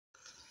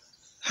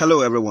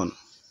Hello everyone.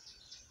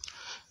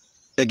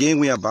 Again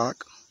we are back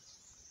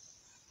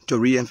to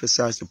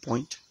re-emphasize the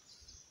point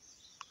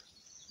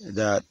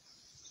that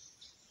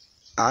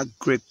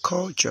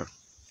agriculture,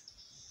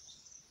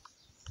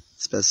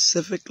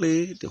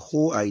 specifically the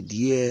whole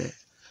idea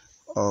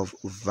of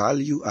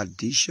value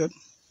addition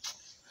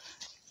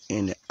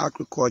in the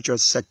agriculture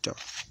sector,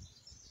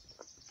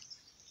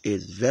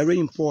 is very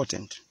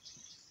important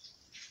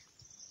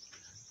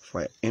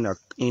for in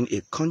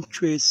a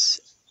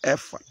country's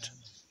effort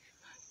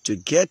to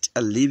get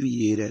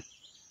alleviated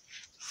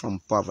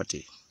from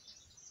poverty.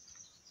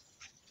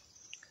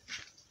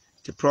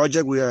 The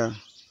project we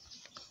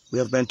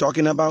have been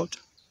talking about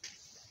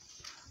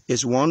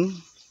is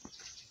one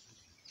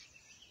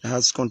that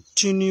has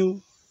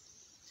continued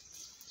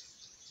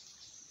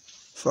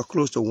for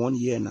close to 1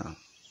 year now.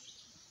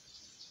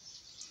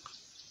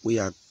 We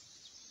are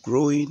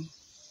growing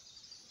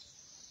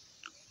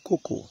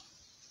cocoa.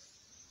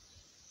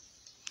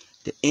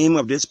 The aim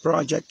of this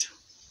project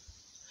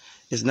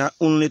is not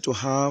only to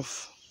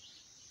have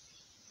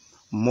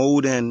more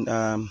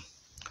than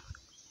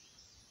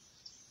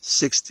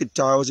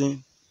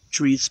 60,000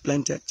 trees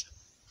planted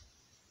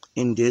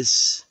in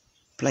this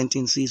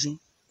planting season,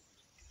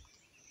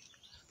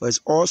 but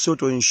it's also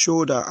to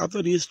ensure that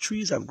after these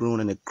trees have grown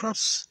and the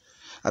crops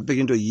are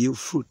beginning to yield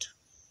fruit,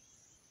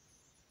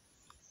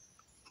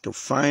 to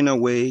find a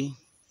way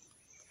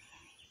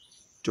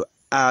to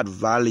add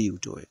value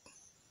to it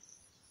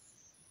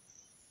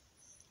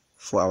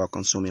for our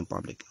consuming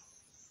public.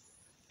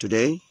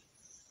 Today,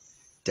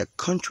 the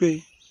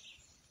country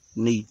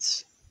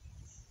needs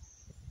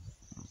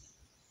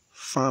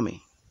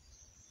farming,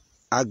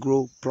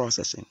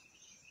 agro-processing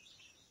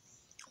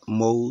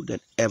more than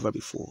ever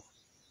before.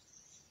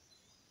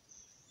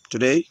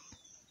 Today,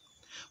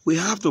 we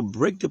have to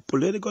break the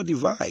political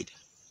divide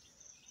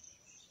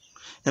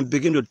and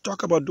begin to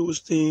talk about those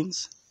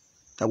things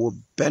that will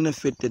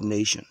benefit the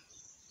nation.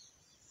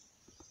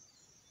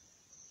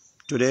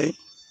 Today,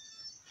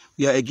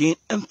 we are again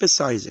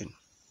emphasizing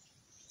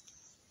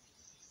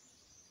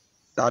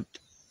that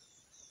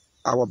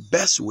our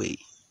best way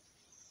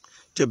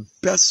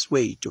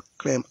to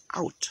climb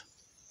out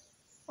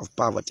of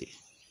poverty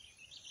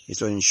is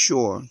to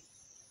ensure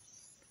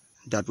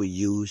that we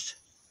use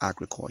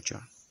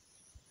agriculture.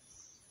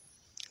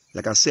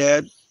 Like I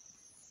said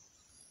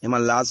in my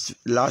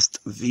last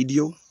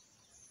video,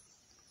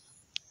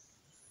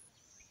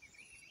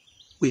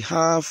 we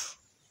have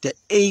the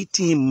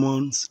 18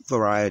 months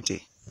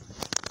variety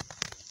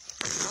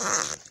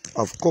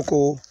of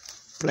cocoa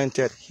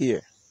planted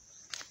here.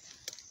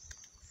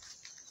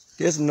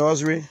 This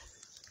nursery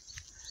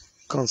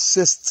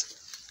consists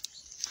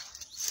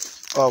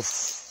of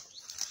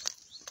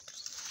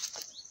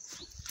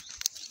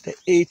the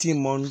 18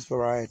 months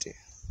variety.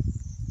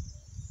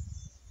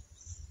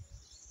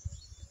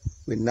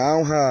 We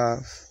now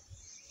have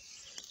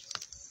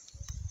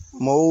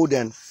more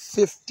than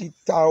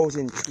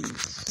 50,000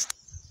 trees.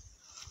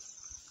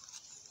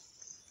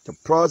 The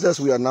process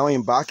we are now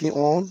embarking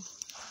on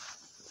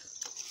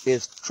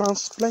is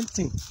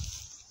transplanting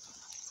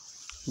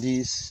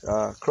these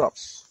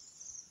crops.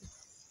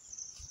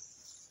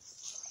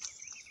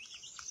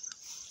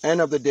 End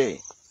of the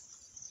day,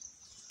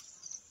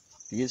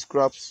 these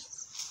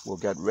crops will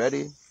get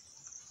ready,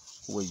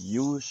 will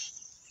use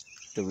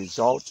the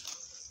result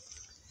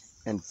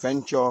and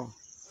venture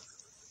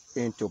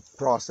into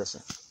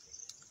processing.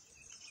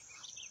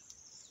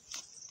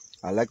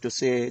 I like to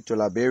say to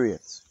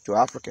Liberians, to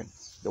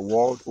Africans, the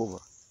world over,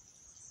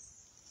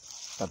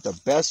 that the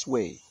best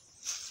way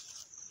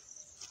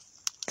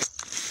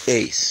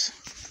is,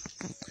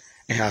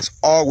 and has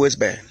always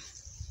been,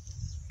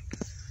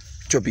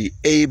 to be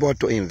able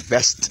to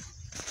invest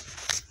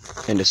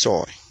in the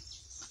soil.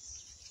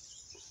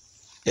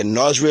 A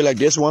nursery like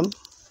this one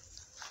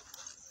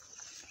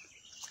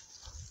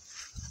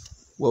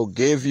will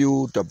give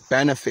you the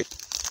benefit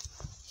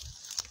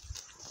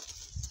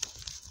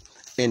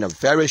in a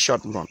very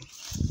short run.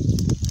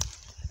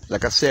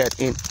 Like I said,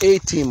 in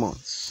 18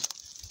 months.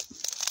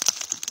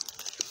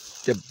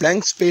 The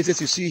blank spaces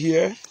you see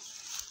here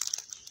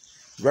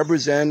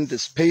represent the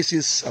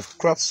spaces of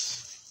crops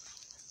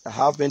that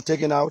have been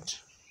taken out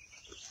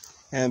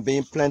and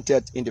being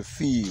planted in the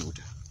field.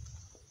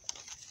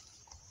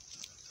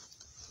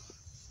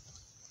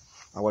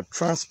 Our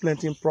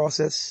transplanting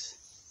process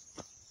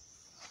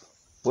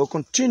will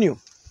continue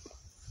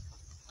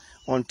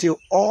until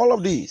all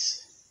of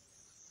these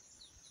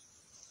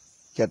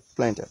get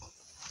planted.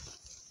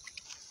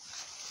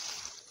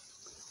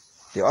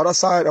 The other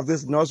side of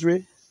this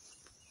nursery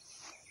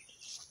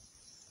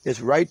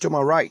is right to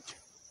my right.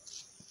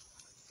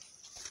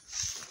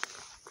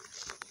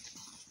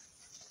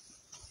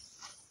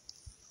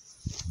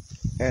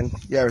 And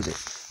here is it.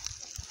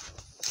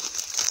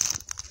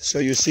 So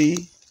you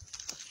see,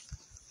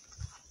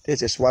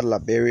 this is what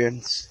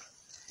Liberians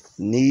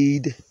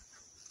need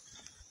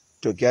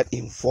to get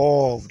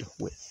involved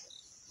with.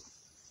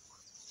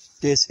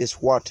 This is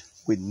what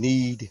we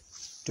need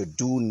to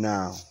do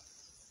now.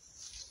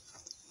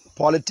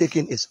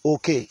 Politicking is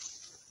okay.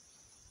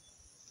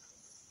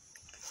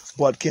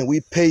 but can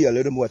we pay a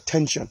little more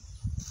attention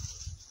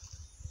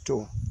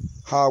to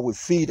how we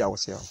feed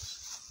ourselves?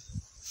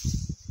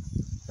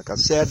 Like I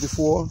said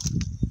before,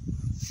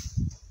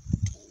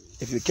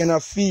 if you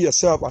cannot feed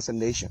yourself as a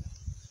nation,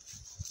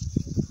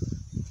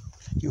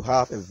 you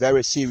have a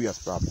very serious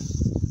problem.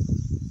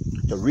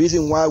 The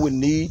reason why we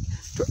need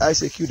to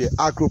execute the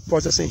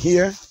agro-processing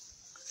here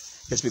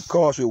is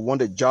because we want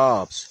the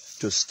jobs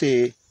to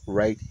stay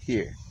right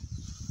here.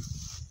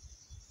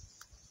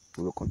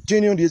 We will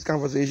continue this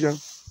conversation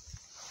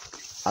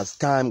as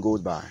time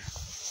goes by.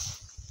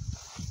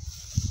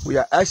 We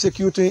are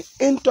executing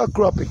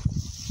intercropping,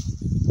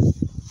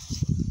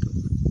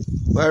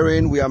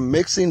 wherein we are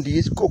mixing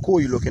these cocoa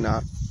you're looking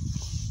at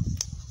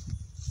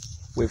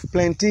with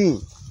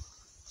plantain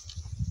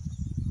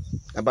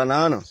and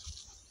bananas.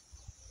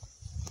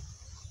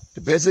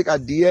 The basic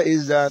idea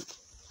is that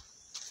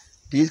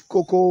these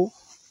cocoa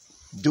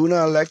do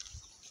not like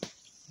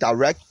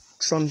direct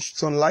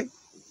sunlight,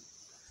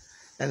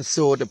 and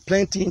so the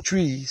plantain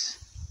trees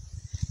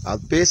are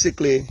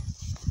basically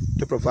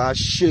to provide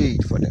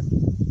shade for them.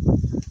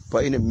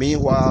 But in the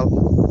meanwhile,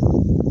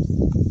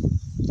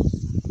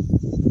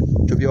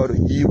 to be able to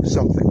yield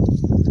something.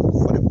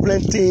 For the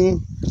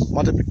plantain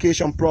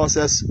multiplication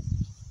process,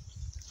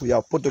 we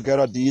have put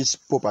together these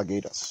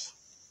propagators.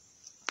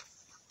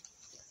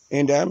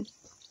 In them,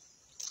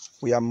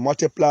 we are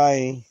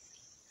multiplying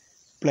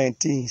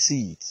plantain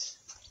seeds.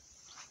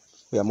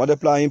 We are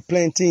multiplying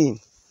plantain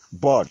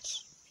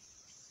buds.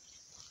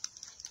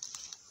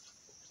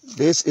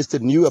 This is the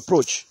new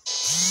approach.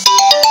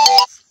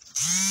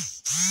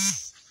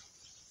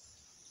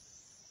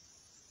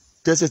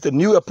 This is the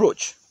new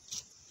approach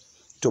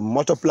to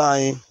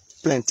multiplying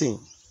plantain.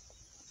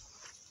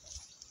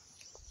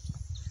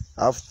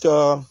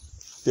 After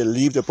they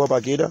leave the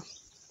propagator,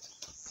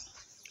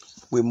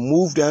 we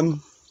move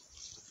them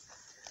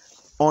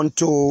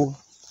onto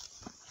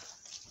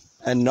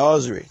a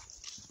nursery.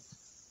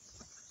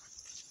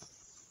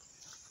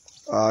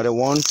 The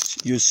ones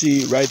you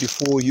see right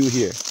before you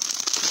here.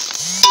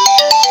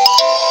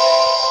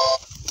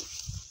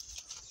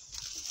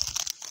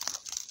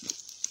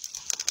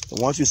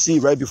 The ones you see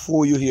right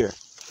before you here.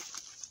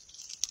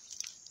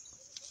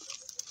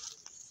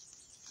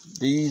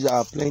 These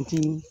are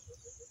plantain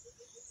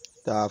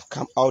that have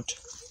come out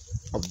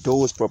of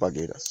those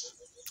propagators.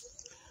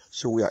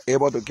 So we are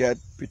able to get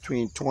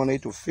between 20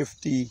 to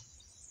 50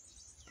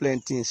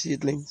 plantain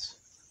seedlings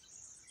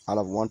out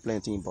of one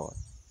plantain bud.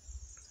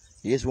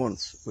 These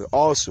ones will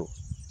also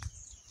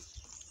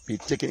be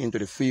taken into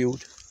the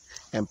field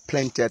and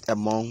planted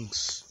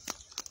amongst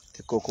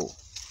the cocoa.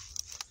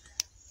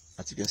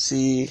 As you can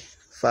see,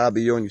 far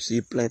beyond, you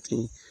see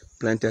plantain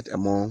planted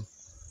among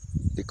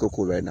the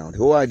cocoa right now. The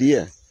whole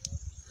idea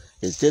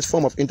is this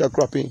form of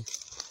intercropping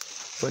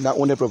will not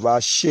only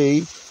provide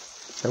shade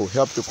that will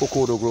help the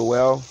cocoa to grow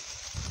well,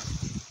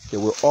 it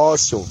will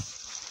also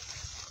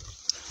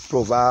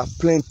provide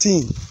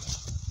plantain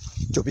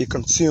to be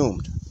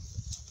consumed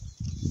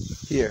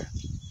here.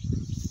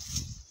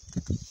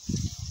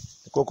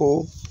 The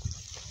cocoa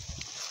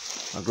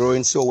are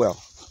growing so well.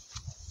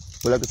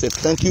 We'd like to say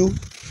thank you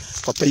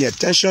for paying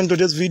attention to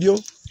this video.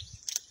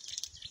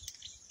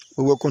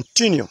 We will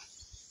continue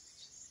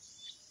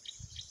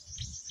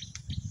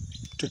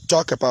to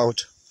talk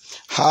about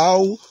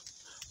how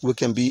we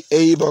can be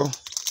able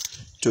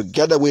to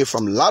get away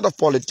from a lot of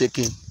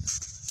politicking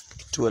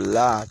to a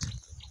lot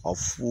of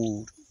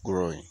food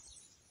growing.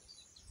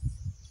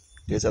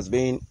 This has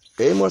been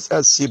Amos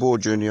S. Siebo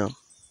Jr.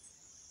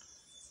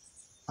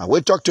 I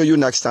will talk to you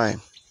next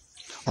time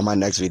on my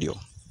next video.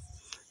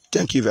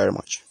 Thank you very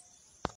much.